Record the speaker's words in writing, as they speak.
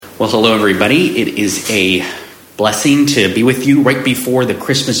Well, hello, everybody. It is a blessing to be with you right before the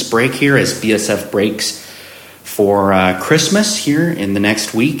Christmas break here as BSF breaks for Christmas here in the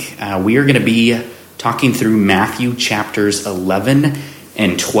next week. We are going to be talking through Matthew chapters 11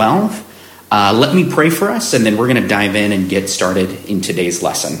 and 12. Let me pray for us, and then we're going to dive in and get started in today's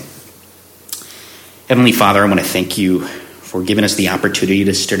lesson. Heavenly Father, I want to thank you for giving us the opportunity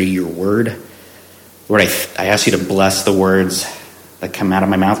to study your word. Lord, I ask you to bless the words that come out of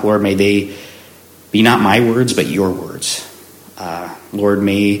my mouth. Lord, may they be not my words, but your words. Lord,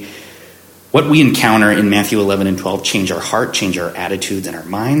 may what we encounter in Matthew 11 and 12 change our heart, change our attitudes and our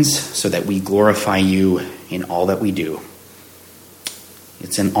minds, so that we glorify you in all that we do.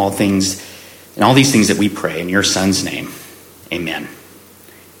 It's in all these things that we pray in your Son's name. Amen.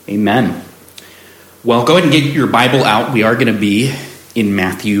 Amen. Well, go ahead and get your Bible out. We are going to be in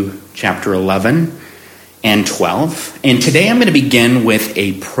Matthew chapter 11 and 12. And today I'm going to begin with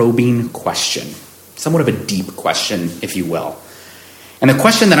a probing question, somewhat of a deep question, if you will. And the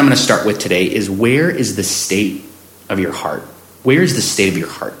question that I'm going to start with today is, where is the state of your heart? Where is the state of your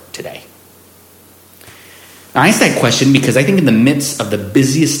heart today? Now, I ask that question because I think in the midst of the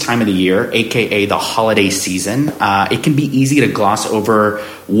busiest time of the year, aka the holiday season, it can be easy to gloss over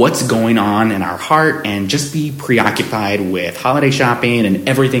what's going on in our heart and just be preoccupied with holiday shopping and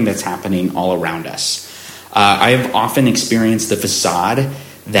everything that's happening all around us. I have often experienced the facade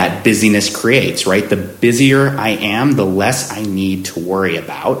that busyness creates, right? The busier I am, the less I need to worry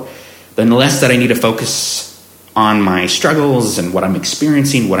about, the less that I need to focus on my struggles and what I'm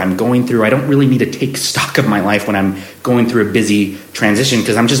experiencing, what I'm going through. I don't really need to take stock of my life when I'm going through a busy transition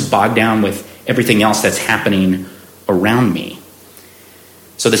because I'm just bogged down with everything else that's happening around me.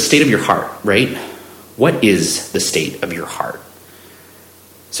 So the state of your heart, right? What is the state of your heart?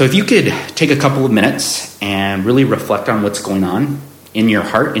 So if you could take a couple of minutes and really reflect on what's going on in your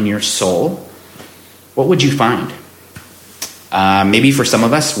heart, in your soul, what would you find? Maybe for some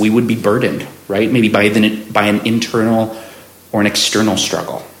of us, we would be burdened, right? Maybe by an internal or an external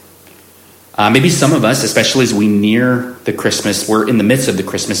struggle. Maybe some of us, especially as we near the Christmas, we're in the midst of the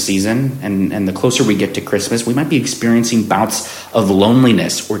Christmas season, and the closer we get to Christmas, we might be experiencing bouts of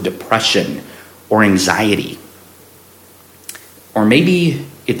loneliness or depression or anxiety. Or maybe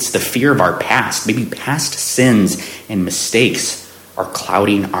it's the fear of our past. Maybe past sins and mistakes are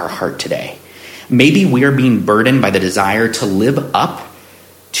clouding our heart today. Maybe we are being burdened by the desire to live up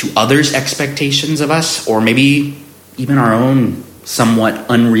to others' expectations of us, or maybe even our own somewhat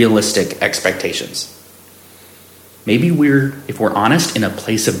unrealistic expectations. Maybe if we're honest, in a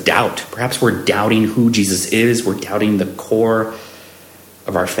place of doubt. Perhaps we're doubting who Jesus is. We're doubting the core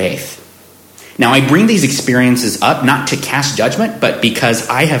of our faith. Now, I bring these experiences up not to cast judgment, but because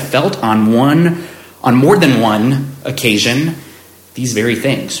I have felt on more than one occasion these very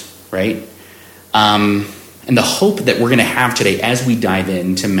things, right? And the hope that we're going to have today as we dive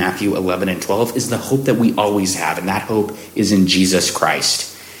into Matthew 11 and 12 is the hope that we always have, and that hope is in Jesus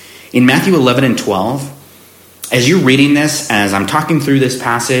Christ. In Matthew 11 and 12, as you're reading this, as I'm talking through this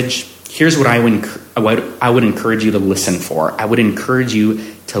passage, here's what I would encourage you to listen for. I would encourage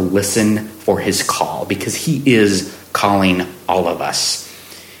you to listen for his call, because he is calling all of us.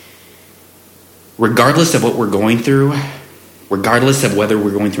 Regardless of what we're going through, regardless of whether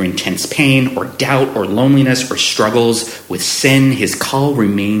we're going through intense pain or doubt or loneliness or struggles with sin, his call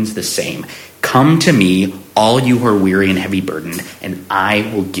remains the same. Come to me, all you who are weary and heavy burdened, and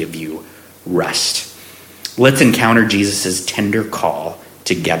I will give you rest. Let's encounter Jesus' tender call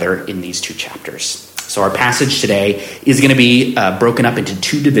together in these two chapters. So our passage today is going to be broken up into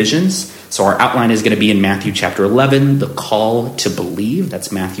two divisions. So our outline is going to be in Matthew chapter 11, the call to believe.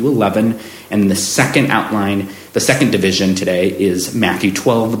 That's Matthew 11. And the second division today is Matthew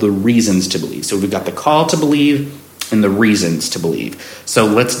 12, the reasons to believe. So we've got the call to believe and the reasons to believe. So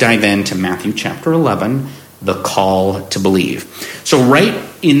let's dive into Matthew chapter 11, the call to believe. So right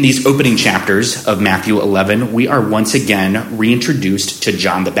in these opening chapters of Matthew 11, we are once again reintroduced to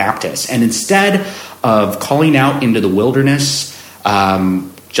John the Baptist. And instead of calling out into the wilderness,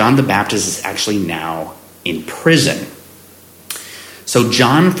 John the Baptist is actually now in prison. So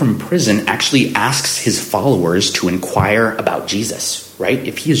John from prison actually asks his followers to inquire about Jesus, right?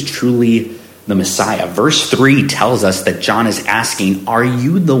 If he is truly the Messiah. Verse 3 tells us that John is asking, are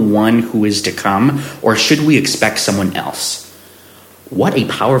you the one who is to come, or should we expect someone else? What a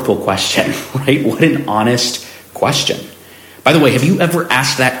powerful question, right? What an honest question. By the way, have you ever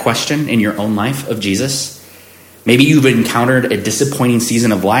asked that question in your own life of Jesus? Maybe you've encountered a disappointing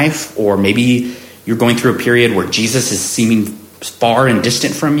season of life, or maybe you're going through a period where Jesus is seeming far and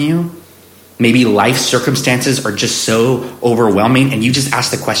distant from you. Maybe life circumstances are just so overwhelming, and you just ask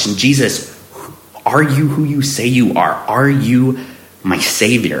the question, Jesus, are you who you say you are? Are you my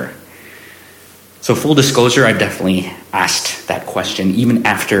Savior? So full disclosure, I've definitely asked that question even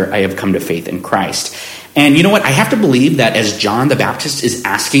after I have come to faith in Christ. And you know what? I have to believe that as John the Baptist is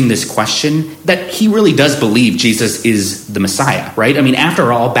asking this question, that he really does believe Jesus is the Messiah, right? I mean,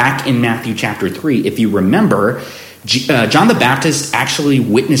 after all, back in Matthew chapter 3, if you remember, John the Baptist actually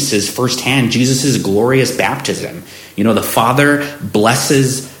witnesses firsthand Jesus' glorious baptism. You know, the Father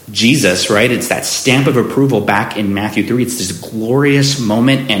blesses Jesus, right? It's that stamp of approval back in Matthew 3. It's this glorious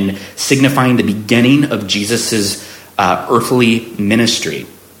moment and signifying the beginning of Jesus' earthly ministry.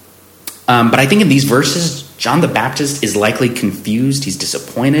 But I think in these verses, John the Baptist is likely confused. He's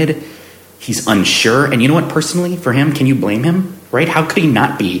disappointed. He's unsure. And you know what, personally, for him, can you blame him, right? How could he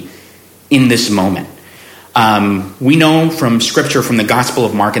not be in this moment? We know from Scripture, from the Gospel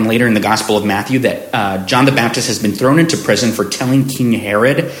of Mark and later in the Gospel of Matthew, that John the Baptist has been thrown into prison for telling King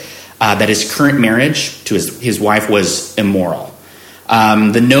Herod that his current marriage to his wife was immoral.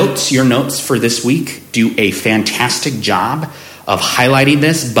 Your notes for this week do a fantastic job of highlighting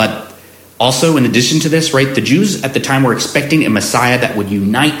this, but also, in addition to this, right, the Jews at the time were expecting a Messiah that would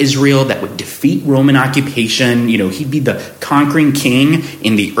unite Israel, that would defeat Roman occupation. You know, he'd be the conquering king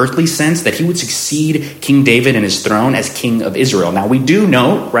in the earthly sense, that he would succeed King David in his throne as king of Israel. Now, we do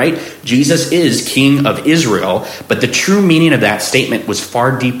know, right, Jesus is king of Israel, but the true meaning of that statement was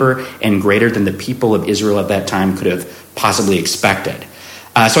far deeper and greater than the people of Israel at that time could have possibly expected.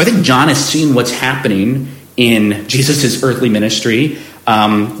 So I think John is seeing what's happening in Jesus' earthly ministry.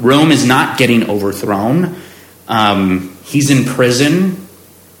 Rome is not getting overthrown. He's in prison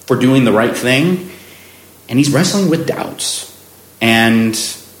for doing the right thing, and he's wrestling with doubts. And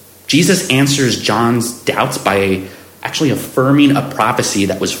Jesus answers John's doubts by actually affirming a prophecy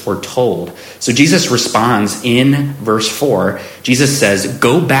that was foretold. So Jesus responds in verse 4. Jesus says,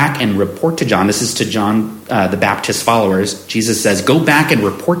 go back and report to John. This is to John the Baptist followers. Jesus says, go back and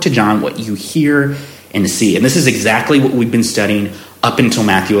report to John what you hear and see. And this is exactly what we've been studying up until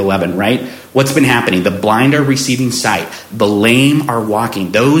Matthew 11, right? What's been happening? The blind are receiving sight. The lame are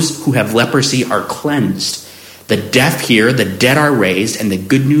walking. Those who have leprosy are cleansed. The deaf hear, the dead are raised, and the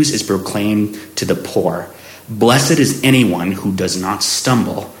good news is proclaimed to the poor. Blessed is anyone who does not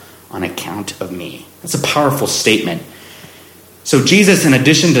stumble on account of me. That's a powerful statement. So Jesus, in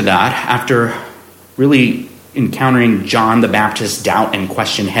addition to that, after really encountering John the Baptist's doubt and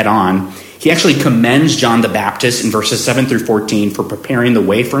question head on, he actually commends John the Baptist in verses 7 through 14 for preparing the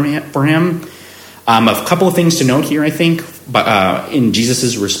way for him. A couple of things to note here, I think, in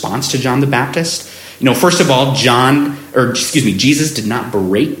Jesus' response to John the Baptist. You know, first of all, Jesus did not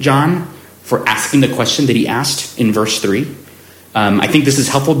berate John for asking the question that he asked in verse 3. I think this is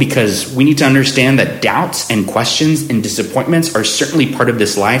helpful because we need to understand that doubts and questions and disappointments are certainly part of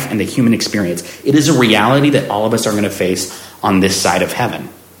this life and the human experience. It is a reality that all of us are going to face on this side of heaven.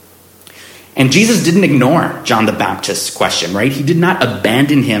 And Jesus didn't ignore John the Baptist's question, right? He did not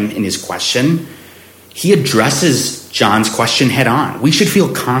abandon him in his question. He addresses John's question head on. We should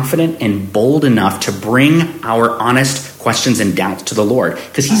feel confident and bold enough to bring our honest questions and doubts to the Lord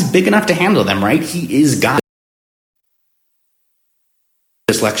because he's big enough to handle them, right? He is God.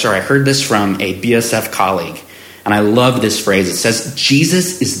 This lecture, I heard this from a BSF colleague, and I love this phrase. It says,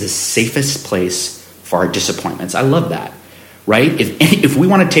 Jesus is the safest place for our disappointments. I love that. Right? If we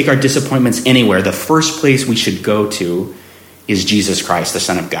want to take our disappointments anywhere, the first place we should go to is Jesus Christ, the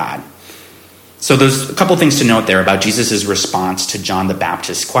Son of God. So there's a couple things to note there about Jesus' response to John the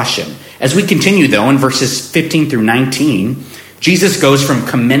Baptist's question. As we continue, though, in verses 15 through 19, Jesus goes from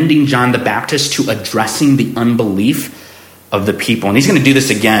commending John the Baptist to addressing the unbelief of the people. And he's going to do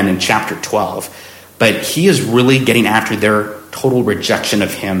this again in chapter 12. But he is really getting after their total rejection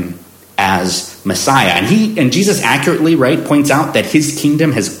of him as Messiah. And Jesus accurately, right, points out that his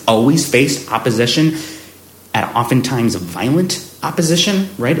kingdom has always faced opposition, at oftentimes violent opposition,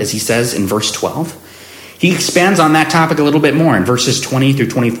 right, as he says in verse 12. He expands on that topic a little bit more in verses 20 through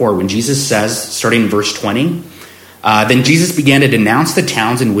 24 when Jesus says, starting in verse 20, then Jesus began to denounce the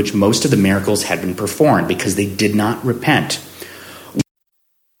towns in which most of the miracles had been performed because they did not repent.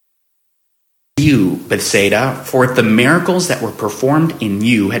 You, Bethsaida, for if the miracles that were performed in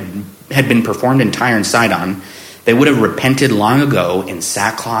you had been performed in Tyre and Sidon, they would have repented long ago in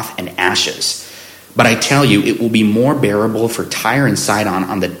sackcloth and ashes. But I tell you, it will be more bearable for Tyre and Sidon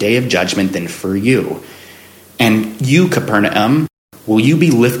on the day of judgment than for you. And you, Capernaum, will you be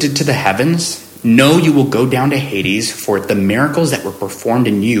lifted to the heavens? No, you will go down to Hades, for if the miracles that were performed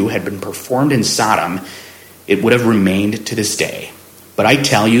in you had been performed in Sodom, it would have remained to this day. But I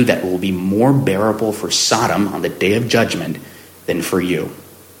tell you that it will be more bearable for Sodom on the day of judgment than for you.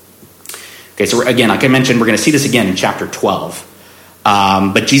 Okay, so again, like I mentioned, we're going to see this again in chapter 12.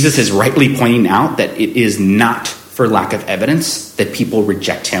 But Jesus is rightly pointing out that it is not for lack of evidence that people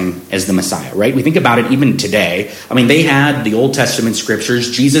reject him as the Messiah, right? We think about it even today. I mean, they had the Old Testament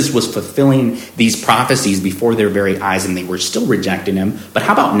scriptures. Jesus was fulfilling these prophecies before their very eyes, and they were still rejecting him. But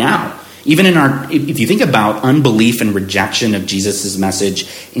how about now? Even if you think about unbelief and rejection of Jesus' message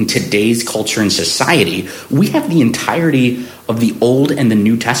in today's culture and society, we have the entirety of the Old and the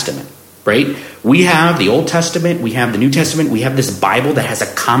New Testament, right? We have the Old Testament, we have the New Testament, we have this Bible that has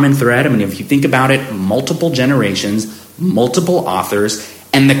a common thread. I mean, if you think about it, multiple generations, multiple authors,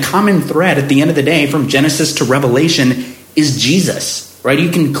 and the common thread at the end of the day from Genesis to Revelation is Jesus, right? You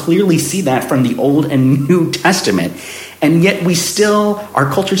can clearly see that from the Old and New Testament. And yet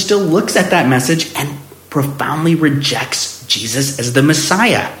our culture still looks at that message and profoundly rejects Jesus as the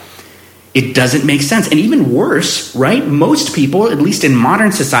Messiah. It doesn't make sense. And even worse, right? Most people, at least in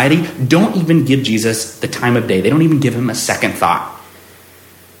modern society, don't even give Jesus the time of day. They don't even give him a second thought.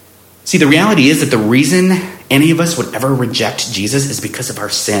 See, the reality is that the reason any of us would ever reject Jesus is because of our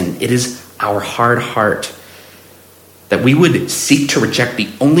sin. It is our hard heart that we would seek to reject the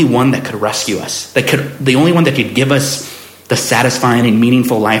only one that could rescue us, the only one that could give us the satisfying and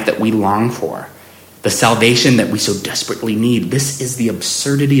meaningful life that we long for, the salvation that we so desperately need. This is the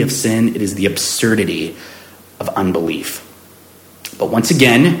absurdity of sin. It is the absurdity of unbelief. But once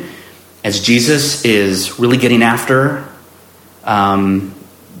again, as Jesus is really getting after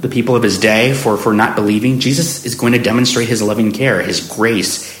the people of his day for not believing, Jesus is going to demonstrate his loving care, his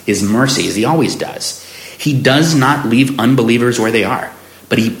grace, his mercy, as he always does. He does not leave unbelievers where they are,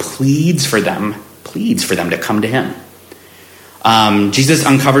 but he pleads for them to come to him. Jesus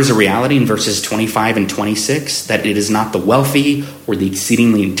uncovers a reality in verses 25 and 26 that it is not the wealthy or the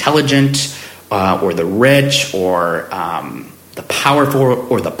exceedingly intelligent or the rich or the powerful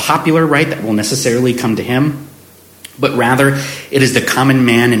or the popular, right, that will necessarily come to him, but rather it is the common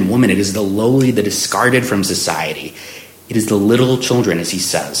man and woman. It is the lowly, the discarded from society. It is the little children, as he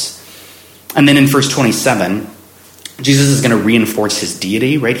says. And then in verse 27, Jesus is going to reinforce his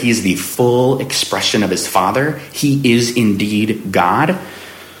deity, right? He is the full expression of his Father. He is indeed God.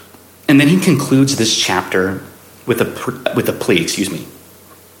 And then he concludes this chapter with a plea,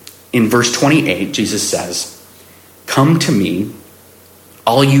 In verse 28, Jesus says, "Come to me,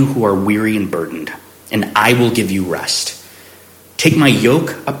 all you who are weary and burdened, and I will give you rest. Take my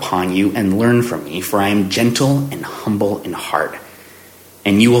yoke upon you and learn from me, for I am gentle and humble in heart.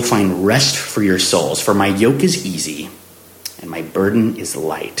 And you will find rest for your souls, for my yoke is easy and my burden is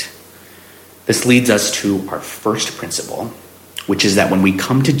light." This leads us to our first principle, which is that when we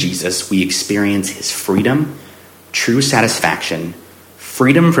come to Jesus, we experience his freedom, true satisfaction,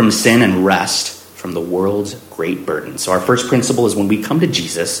 freedom from sin, and rest from the world's great burden. So our first principle is when we come to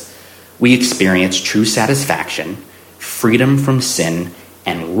Jesus, we experience true satisfaction, freedom from sin,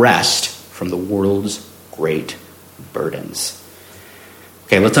 and rest from the world's great burdens.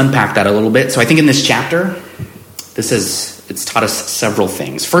 Okay, let's unpack that a little bit. So I think in this chapter, it's taught us several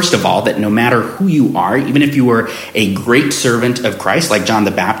things. First of all, that no matter who you are, even if you were a great servant of Christ, like John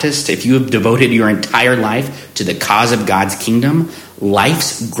the Baptist, if you have devoted your entire life to the cause of God's kingdom,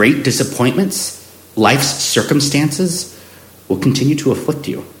 life's great disappointments, life's circumstances will continue to afflict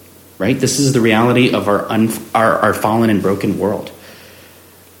you, right? This is the reality of our fallen and broken world.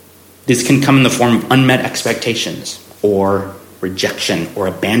 This can come in the form of unmet expectations or rejection or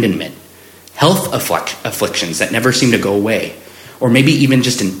abandonment, health afflictions that never seem to go away, or maybe even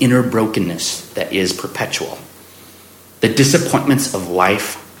just an inner brokenness that is perpetual. The disappointments of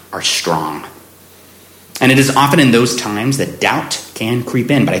life are strong. And it is often in those times that doubt can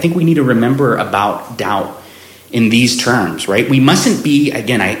creep in. But I think we need to remember about doubt in these terms, right? We mustn't be,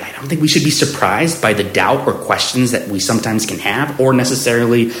 again, I don't think we should be surprised by the doubt or questions that we sometimes can have, or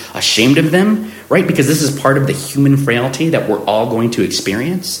necessarily ashamed of them, right? Because this is part of the human frailty that we're all going to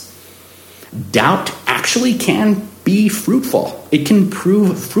experience. Doubt actually can be fruitful. It can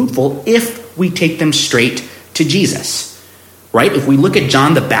prove fruitful if we take them straight to Jesus, right? If we look at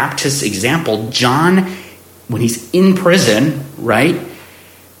John the Baptist's example, John, when he's in prison, right,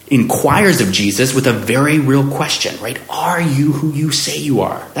 inquires of Jesus with a very real question, right? Are you who you say you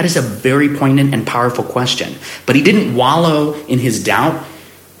are? That is a very poignant and powerful question. But he didn't wallow in his doubt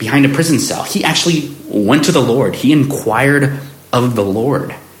behind a prison cell. He actually went to the Lord. He inquired of the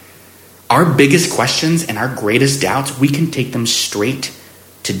Lord. Our biggest questions and our greatest doubts, we can take them straight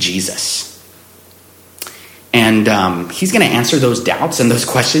to Jesus. And he's going to answer those doubts and those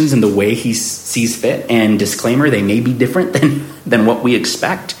questions in the way he sees fit. And disclaimer, they may be different than what we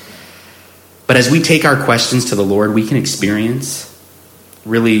expect. But as we take our questions to the Lord, we can experience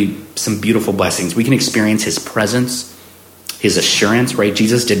really some beautiful blessings. We can experience his presence, his assurance, right?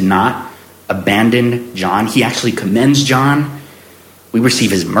 Jesus did not abandon John. He actually commends John. We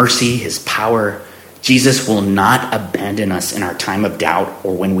receive his mercy, his power. Jesus will not abandon us in our time of doubt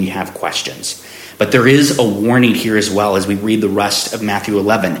or when we have questions. But there is a warning here as well as we read the rest of Matthew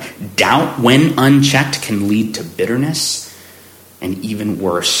 11. Doubt, when unchecked, can lead to bitterness and even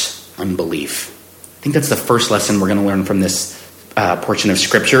worse, unbelief. I think that's the first lesson we're going to learn from this portion of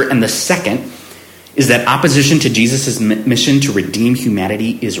Scripture. And the second is that opposition to Jesus' mission to redeem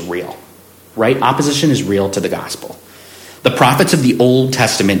humanity is real, right? Opposition is real to the gospel. The prophets of the Old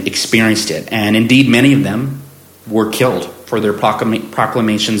Testament experienced it, and indeed many of them were killed for their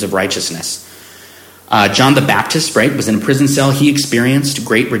proclamations of righteousness. John the Baptist, right, was in a prison cell. He experienced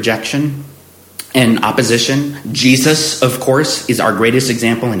great rejection and opposition. Jesus, of course, is our greatest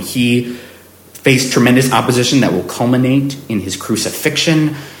example, and he faced tremendous opposition that will culminate in his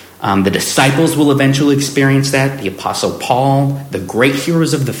crucifixion. The disciples will eventually experience that. The Apostle Paul, the great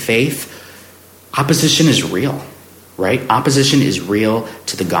heroes of the faith. Opposition is real, right? Opposition is real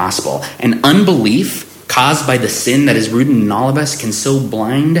to the gospel. And unbelief caused by the sin that is rooted in all of us can so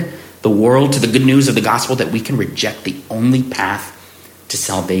blind the world to the good news of the gospel that we can reject the only path to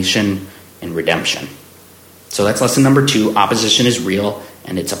salvation and redemption. So that's lesson number 2. Opposition is real,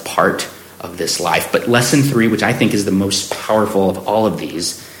 and it's a part of this life. But lesson 3, which I think is the most powerful of all of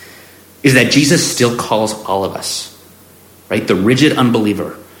these, is that Jesus still calls all of us, right? The rigid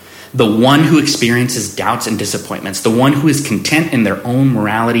unbeliever, the one who experiences doubts and disappointments, the one who is content in their own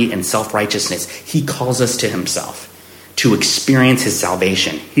morality and self-righteousness. He calls us to himself to experience his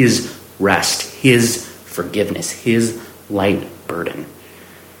salvation, his rest, his forgiveness, his light burden.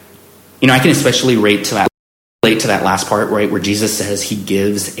 You know, I can especially relate to that last part, right, where Jesus says he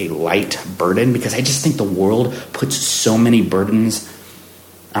gives a light burden, because I just think the world puts so many burdens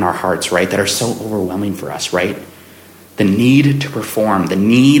on our hearts, right, that are so overwhelming for us, right? The need to perform, the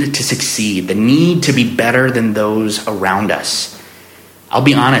need to succeed, the need to be better than those around us. I'll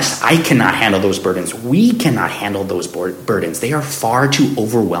be honest, I cannot handle those burdens. We cannot handle those burdens. They are far too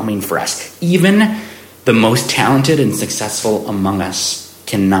overwhelming for us. Even the most talented and successful among us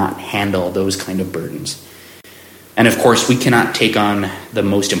cannot handle those kind of burdens. And of course, we cannot take on the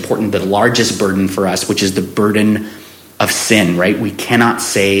most important, the largest burden for us, which is the burden of sin, right? We cannot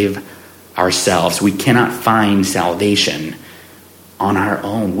save ourselves. We cannot find salvation on our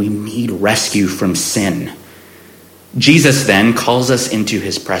own. We need rescue from sin. Jesus then calls us into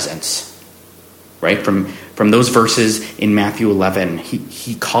his presence, right? From those verses in Matthew 11,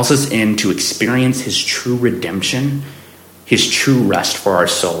 he calls us in to experience his true redemption, his true rest for our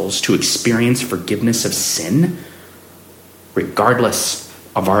souls, to experience forgiveness of sin, regardless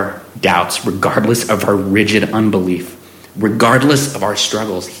of our doubts, regardless of our rigid unbelief, regardless of our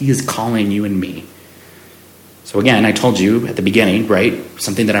struggles. He is calling you and me. So again, I told you at the beginning, right,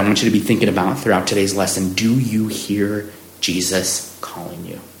 something that I want you to be thinking about throughout today's lesson. Do you hear Jesus calling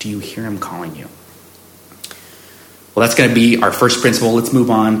you? Do you hear him calling you? Well, that's going to be our first principle. Let's move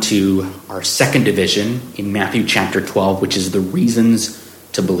on to our second division in Matthew chapter 12, which is the reasons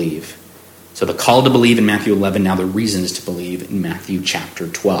to believe. So the call to believe in Matthew 11, now the reasons to believe in Matthew chapter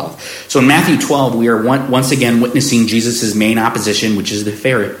 12. So in Matthew 12, we are once again witnessing Jesus' main opposition, which is the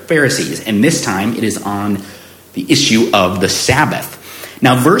Pharisees. And this time it is on the issue of the Sabbath.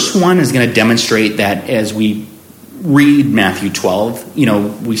 Now, verse 1 is going to demonstrate that as we read Matthew 12,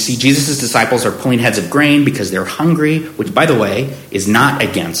 we see Jesus' disciples are pulling heads of grain because they're hungry, which, by the way, is not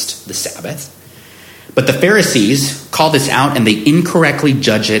against the Sabbath. But the Pharisees call this out, and they incorrectly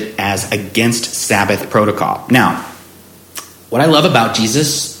judge it as against Sabbath protocol. Now, what I love about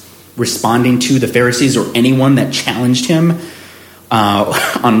Jesus responding to the Pharisees or anyone that challenged him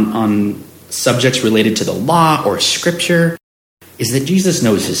on subjects related to the law or scripture is that Jesus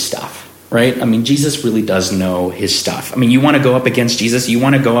knows his stuff, right? I mean, Jesus really does know his stuff. I mean, you want to go up against Jesus, you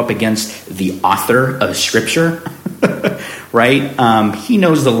want to go up against the author of scripture, right? He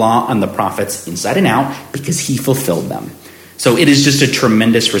knows the law and the prophets inside and out because he fulfilled them. So it is just a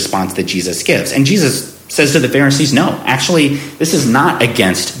tremendous response that Jesus gives. And Jesus says to the Pharisees, no, actually, this is not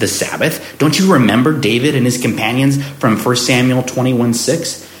against the Sabbath. Don't you remember David and his companions from 1 Samuel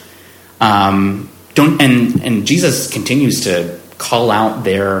 21:6? And Jesus continues to call out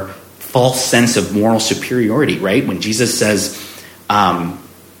their false sense of moral superiority, right? When Jesus says,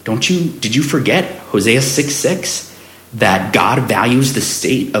 did you forget Hosea 6:6, that God values the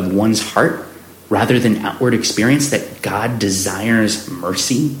state of one's heart rather than outward experience, that God desires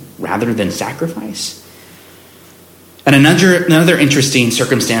mercy rather than sacrifice? And another interesting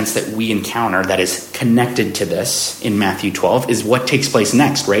circumstance that we encounter that is connected to this in Matthew 12 is what takes place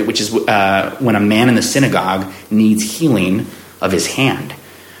next, right? Which is when a man in the synagogue needs healing of his hand.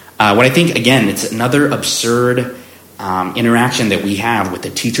 What I think, again, it's another absurd interaction that we have with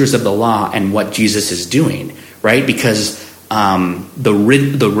the teachers of the law and what Jesus is doing, right? Because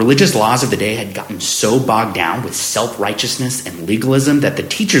the religious laws of the day had gotten so bogged down with self-righteousness and legalism that the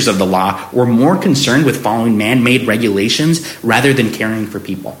teachers of the law were more concerned with following man-made regulations rather than caring for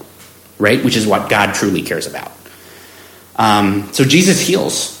people, right? Which is what God truly cares about. So Jesus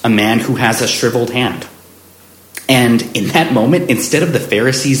heals a man who has a shriveled hand. And in that moment, instead of the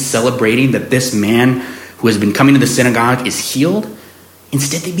Pharisees celebrating that this man who has been coming to the synagogue is healed,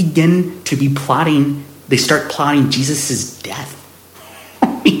 instead they begin to be plotting. They start plotting Jesus' death.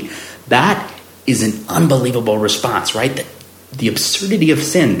 That is an unbelievable response, right? The absurdity of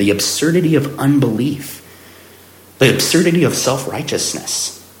sin, the absurdity of unbelief, the absurdity of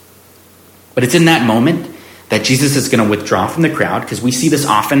self-righteousness. But it's in that moment that Jesus is going to withdraw from the crowd, because we see this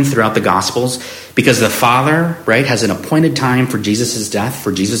often throughout the Gospels, because the Father, right, has an appointed time for Jesus' death,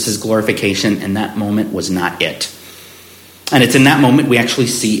 for Jesus' glorification, and that moment was not it. And it's in that moment we actually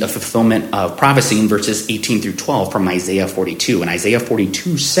see a fulfillment of prophecy in verses 18 through 12 from Isaiah 42. And Isaiah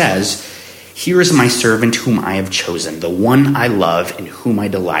 42 says, "Here is my servant whom I have chosen, the one I love in whom I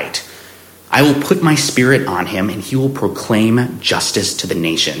delight. I will put my spirit on him, and he will proclaim justice to the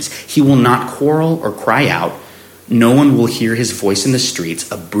nations. He will not quarrel or cry out. No one will hear his voice in the streets.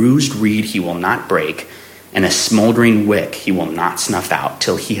 A bruised reed he will not break, and a smoldering wick he will not snuff out,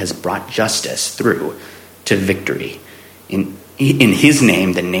 till he has brought justice through to victory. In his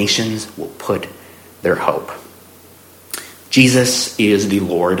name, the nations will put their hope." Jesus is the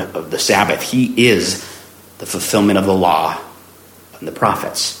Lord of the Sabbath. He is the fulfillment of the law and the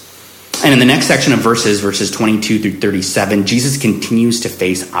prophets. And in the next section of verses 22 through 37, Jesus continues to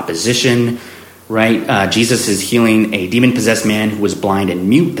face opposition, right? Jesus is healing a demon-possessed man who was blind and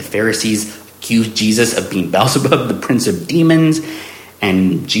mute. The Pharisees accused Jesus of being Beelzebub, the prince of demons.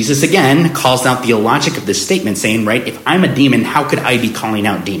 And Jesus, again, calls out the illogic of this statement, saying, right, if I'm a demon, how could I be calling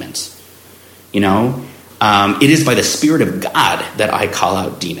out demons? You know, it is by the Spirit of God that I call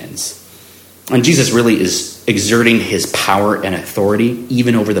out demons. And Jesus really is exerting his power and authority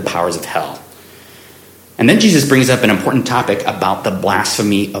even over the powers of hell. And then Jesus brings up an important topic about the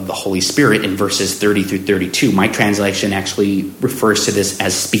blasphemy of the Holy Spirit in verses 30 through 32. My translation actually refers to this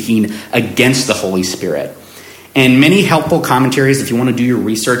as speaking against the Holy Spirit. And many helpful commentaries, if you want to do your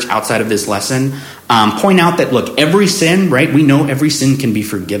research outside of this lesson, point out that, look, every sin, right? We know every sin can be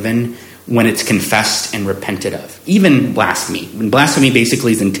forgiven when it's confessed and repented of. Even blasphemy. And blasphemy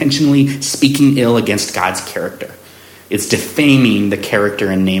basically is intentionally speaking ill against God's character. It's defaming the character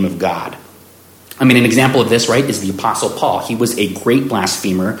and name of God. I mean, an example of this, right, is the Apostle Paul. He was a great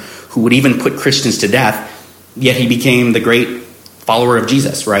blasphemer who would even put Christians to death, yet he became the great follower of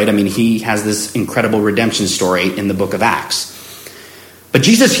Jesus, right? I mean, he has this incredible redemption story in the book of Acts. But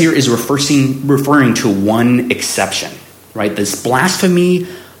Jesus here is referring to one exception, right? This blasphemy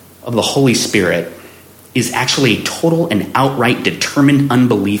of the Holy Spirit is actually a total and outright determined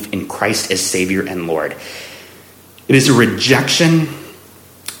unbelief in Christ as Savior and Lord. It is a rejection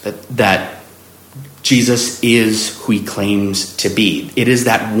that Jesus is who he claims to be. It is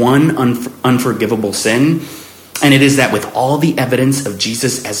that one unforgivable sin, and it is that with all the evidence of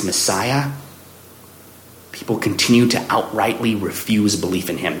Jesus as Messiah, people continue to outrightly refuse belief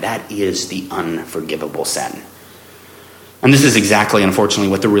in him. That is the unforgivable sin. And this is exactly, unfortunately,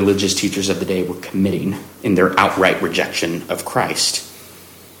 what the religious teachers of the day were committing in their outright rejection of Christ.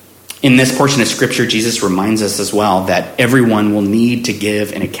 In this portion of Scripture, Jesus reminds us as well that everyone will need to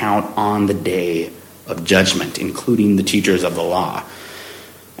give an account on the day of judgment, including the teachers of the law.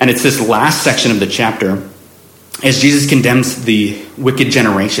 And it's this last section of the chapter, as Jesus condemns the wicked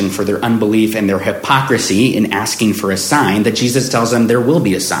generation for their unbelief and their hypocrisy in asking for a sign, that Jesus tells them there will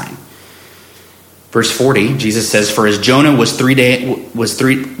be a sign. Verse 40, Jesus says, "For as Jonah was for 3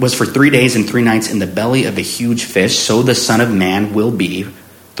 days and 3 nights in the belly of a huge fish, so the Son of Man will be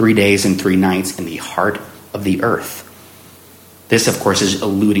 3 days and 3 nights in the heart of the earth." This, of course, is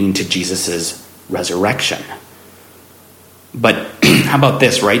alluding to Jesus' resurrection. But how about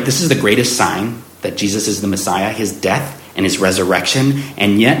this, right? This is the greatest sign that Jesus is the Messiah, his death and his resurrection,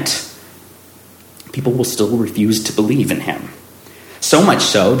 and yet people will still refuse to believe in him. So much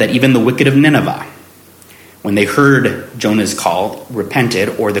so that even the wicked of Nineveh, when they heard Jonah's call,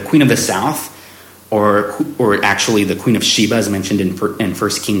 repented, or the queen of the south, or actually the queen of Sheba, as mentioned in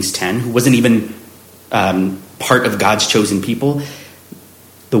 1 Kings 10, who wasn't even part of God's chosen people,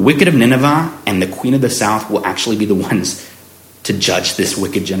 the wicked of Nineveh and the queen of the south will actually be the ones to judge this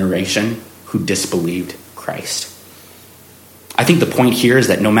wicked generation who disbelieved Christ. I think the point here is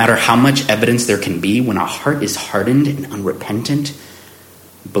that no matter how much evidence there can be, when a heart is hardened and unrepentant,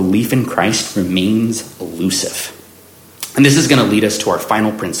 belief in Christ remains elusive. And this is going to lead us to our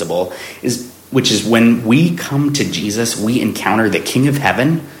final principle, which is when we come to Jesus, we encounter the King of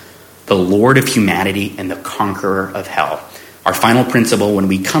heaven, the Lord of humanity, and the conqueror of hell. Our final principle, when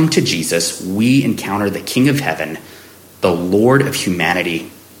we come to Jesus, we encounter the King of heaven, the Lord of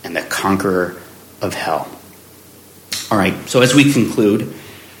humanity, and the conqueror of hell. All right, so as we conclude,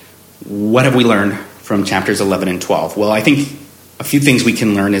 what have we learned from chapters 11 and 12? Well, I think a few things we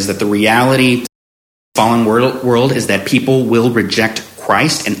can learn is that the reality of the fallen world is that people will reject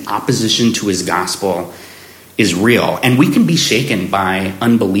Christ, and opposition to his gospel is real. And we can be shaken by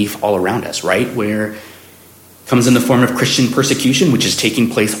unbelief all around us, right? Where it comes in the form of Christian persecution, which is taking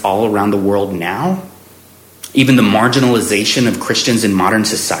place all around the world now. Even the marginalization of Christians in modern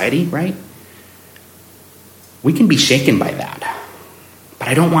society, right? We can be shaken by that. But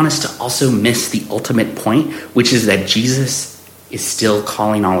I don't want us to also miss the ultimate point, which is that Jesus is still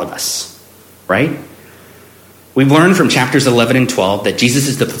calling all of us, right? We've learned from chapters 11 and 12 that Jesus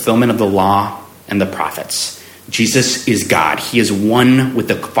is the fulfillment of the law and the prophets. Jesus is God. He is one with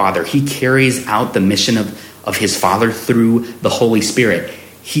the Father. He carries out the mission of his Father through the Holy Spirit.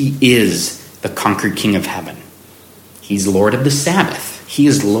 He is the conquered King of heaven. He's Lord of the Sabbath. He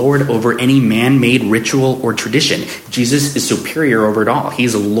is Lord over any man-made ritual or tradition. Jesus is superior over it all. He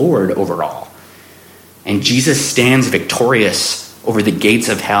is Lord over all. And Jesus stands victorious over the gates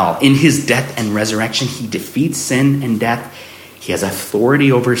of hell. In his death and resurrection, he defeats sin and death. He has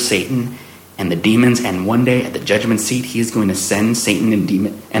authority over Satan and the demons. And one day at the judgment seat, he is going to send Satan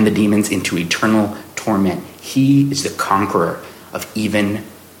and the demons into eternal torment. He is the conqueror of even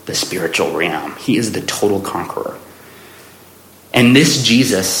the spiritual realm. He is the total conqueror. And this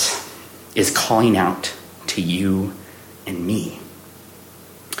Jesus is calling out to you and me.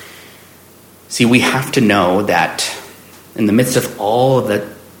 See, we have to know that in the midst of all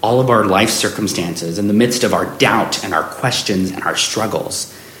of our life circumstances, in the midst of our doubt and our questions and our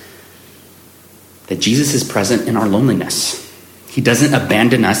struggles, that Jesus is present in our loneliness. He doesn't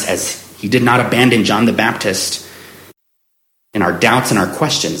abandon us as he did not abandon John the Baptist in our doubts and our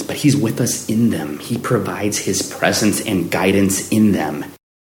questions, but he's with us in them. He provides his presence and guidance in them.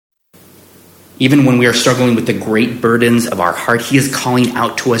 Even when we are struggling with the great burdens of our heart, he is calling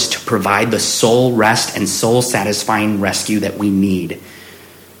out to us to provide the soul rest and soul satisfying rescue that we need.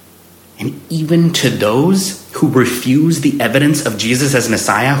 And even to those who refuse the evidence of Jesus as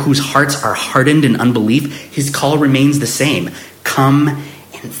Messiah, whose hearts are hardened in unbelief, his call remains the same. Come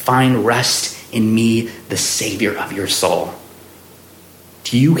and find rest in me, the Savior of your soul.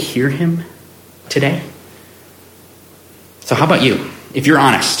 Do you hear him today? So how about you? If you're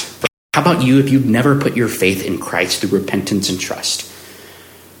honest, how about you if you've never put your faith in Christ through repentance and trust?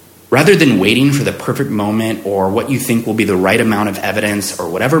 Rather than waiting for the perfect moment or what you think will be the right amount of evidence or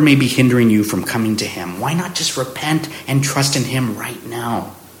whatever may be hindering you from coming to him, why not just repent and trust in him right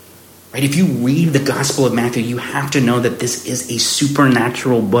now? Right? If you read the Gospel of Matthew, you have to know that this is a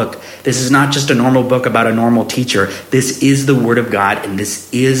supernatural book. This is not just a normal book about a normal teacher. This is the Word of God, and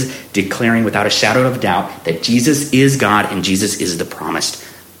this is declaring without a shadow of doubt that Jesus is God and Jesus is the promised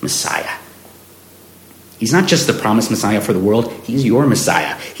Messiah. He's not just the promised Messiah for the world. He's your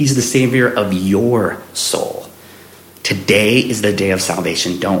Messiah. He's the Savior of your soul. Today is the day of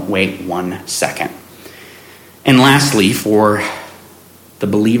salvation. Don't wait 1 second. And lastly, for the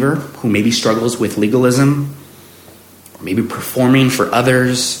believer who maybe struggles with legalism, or maybe performing for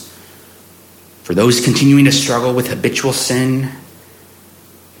others, for those continuing to struggle with habitual sin,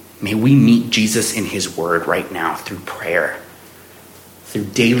 may we meet Jesus in his word right now through prayer, through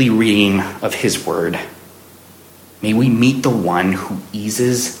daily reading of his word. May we meet the one who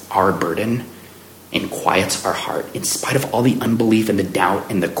eases our burden and quiets our heart. In spite of all the unbelief and the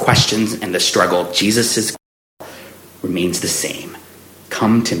doubt and the questions and the struggle, Jesus' call remains the same.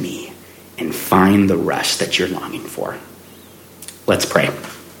 Come to me and find the rest that you're longing for. Let's pray.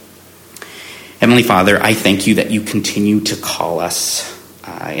 Heavenly Father, I thank you that you continue to call us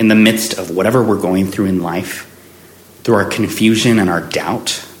in the midst of whatever we're going through in life, through our confusion and our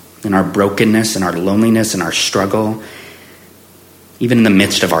doubt, and our brokenness and our loneliness and our struggle. Even in the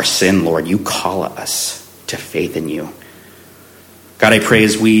midst of our sin, Lord, you call us to faith in you. God, I pray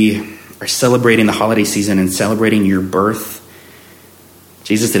as we are celebrating the holiday season and celebrating your birth,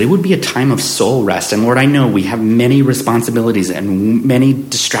 Jesus, that it would be a time of soul rest. And Lord, I know we have many responsibilities and many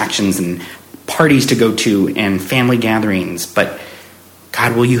distractions and parties to go to and family gatherings. But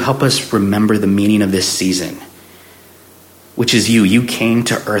God, will you help us remember the meaning of this season, which is you. You came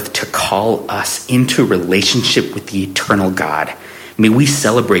to earth to call us into relationship with the eternal God. May we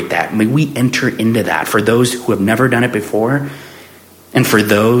celebrate that. May we enter into that for those who have never done it before, and for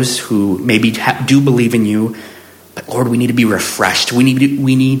those who maybe do believe in you. But Lord, we need to be refreshed. We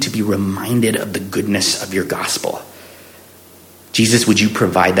need to be reminded of the goodness of your gospel. Jesus, would you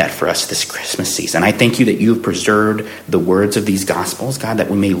provide that for us this Christmas season? I thank you that you have preserved the words of these gospels, God, that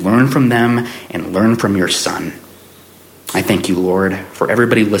we may learn from them and learn from your Son. I thank you, Lord, for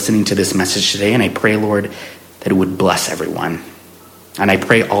everybody listening to this message today, and I pray, Lord, that it would bless everyone. And I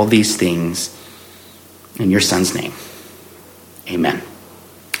pray all these things in your Son's name. Amen.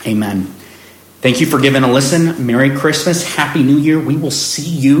 Amen. Thank you for giving a listen. Merry Christmas. Happy New Year. We will see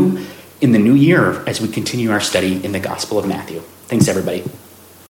you in the new year as we continue our study in the Gospel of Matthew. Thanks, everybody.